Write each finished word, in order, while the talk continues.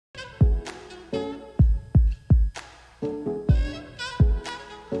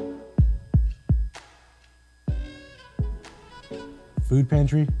food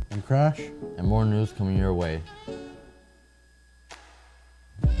pantry, and crash. And more news coming your way.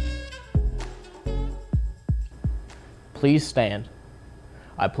 Please stand.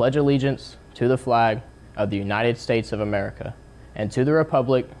 I pledge allegiance to the flag of the United States of America and to the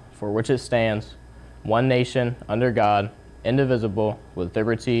republic for which it stands, one nation, under God, indivisible, with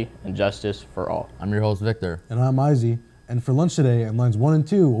liberty and justice for all. I'm your host, Victor. And I'm Izzy. And for lunch today, in lines 1 and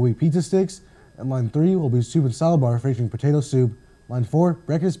 2 will be pizza sticks, and line 3 will be soup and salad bar featuring potato soup. Line 4,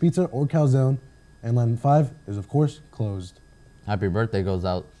 breakfast pizza or calzone, and line 5 is of course closed. Happy birthday goes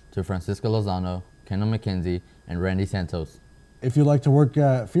out to Francisco Lozano, Kendall McKenzie, and Randy Santos. If you'd like to work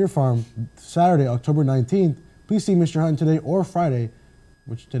at Fear Farm Saturday, October 19th, please see Mr. Hunt today or Friday,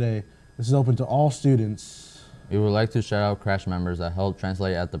 which today. This is open to all students. We would like to shout out Crash members that helped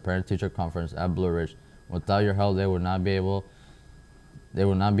translate at the parent-teacher conference at Blue Ridge. Without your help, they would not be able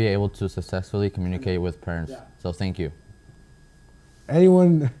to successfully communicate with parents. So thank you.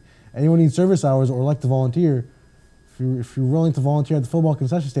 Anyone needs service hours or like to volunteer, if you're willing to volunteer at the football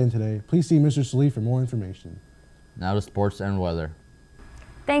concession stand today, please see Mr. Salih for more information. Now to sports and weather.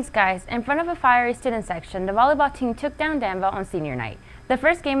 Thanks, guys. In front of a fiery student section, the volleyball team took down Danville on senior night. The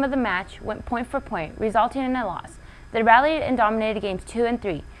first game of the match went point for point, resulting in a loss. They rallied and dominated games 2 and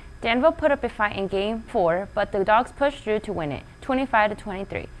 3. Danville put up a fight in game 4, but the Dogs pushed through to win it,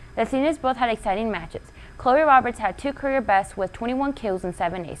 25-23. The seniors both had exciting matches. Chloe Roberts had 2 career bests with 21 kills and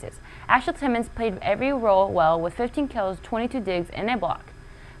 7 aces. Ashley Timmons played every role well with 15 kills, 22 digs, and a block.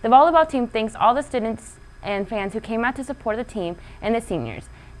 The volleyball team thanks all the students and fans who came out to support the team and the seniors.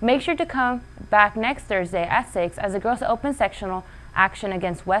 Make sure to come back next Thursday at 6 as the girls open sectional action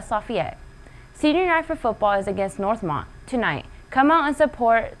against West Lafayette. Senior night for football is against Northmont tonight. Come out and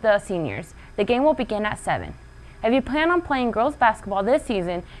support the seniors. The game will begin at 7. If you plan on playing girls basketball this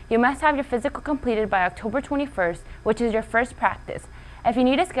season, you must have your physical completed by October 21st, which is your first practice. If you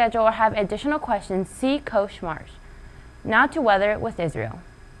need a schedule or have additional questions, see Coach Marsh. Now to weather with Israel.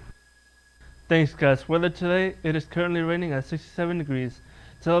 Thanks, guys. Weather today, it is currently raining at 67 degrees.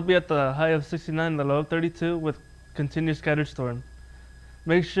 Today will be at the high of 69 and the low of 32 with continued scattered storm.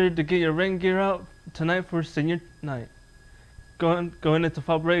 Make sure to get your rain gear out tonight for senior night. Going into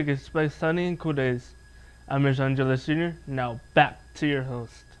fall break, expect sunny and cool days. I'm Mr. Angela Sr. Now back to your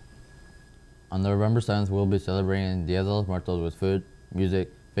host. On November 7th, we'll be celebrating Dia de los Muertos with food,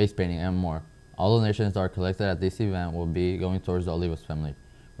 music, face painting, and more. All donations that are collected at this event will be going towards the Olivas family.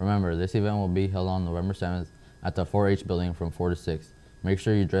 Remember, this event will be held on November 7th at the 4-H building from 4 to 6. Make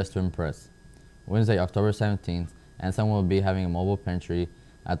sure you dress to impress. Wednesday, October 17th, Anselm will be having a mobile pantry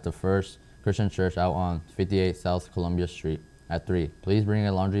at the First Christian Church out on 58 South Columbia Street at 3. Please bring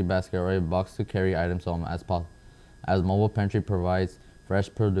a laundry basket or a box to carry items home as mobile pantry provides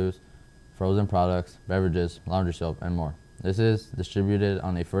fresh produce, frozen products, beverages, laundry soap, and more. This is distributed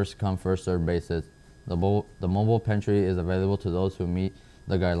on a first-come, first-served basis. The mobile pantry is available to those who meet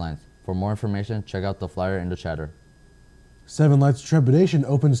the guidelines. For more information, check out the flyer in the chatter. Seven Lights of Trepidation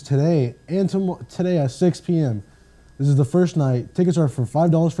opens today and today at 6 p.m. This is the first night. Tickets are for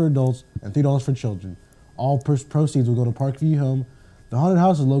 $5 for adults and $3 for children. All proceeds will go to Parkview Home. The haunted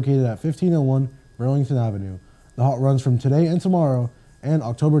house is located at 1501 Burlington Avenue. The haunt runs from today and tomorrow and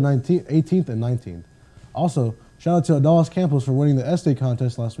October 19th, 18th and 19th. Also, shout out to Adalis Campos for winning the essay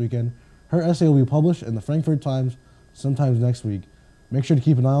contest last weekend. Her essay will be published in the Frankfurt Times sometime next week. Make sure to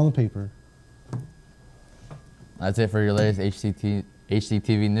keep an eye on the paper. That's it for your latest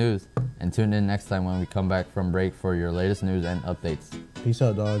HDTV news. And tune in next time when we come back from break for your latest news and updates. Peace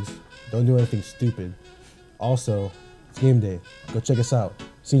out, dogs. Don't do anything stupid. Also, it's game day. Go check us out.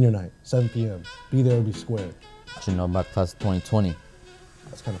 Senior night, 7 p.m. Be there or be square. What you know about class of 2020?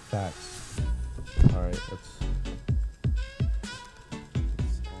 That's kind of facts. All right, let's...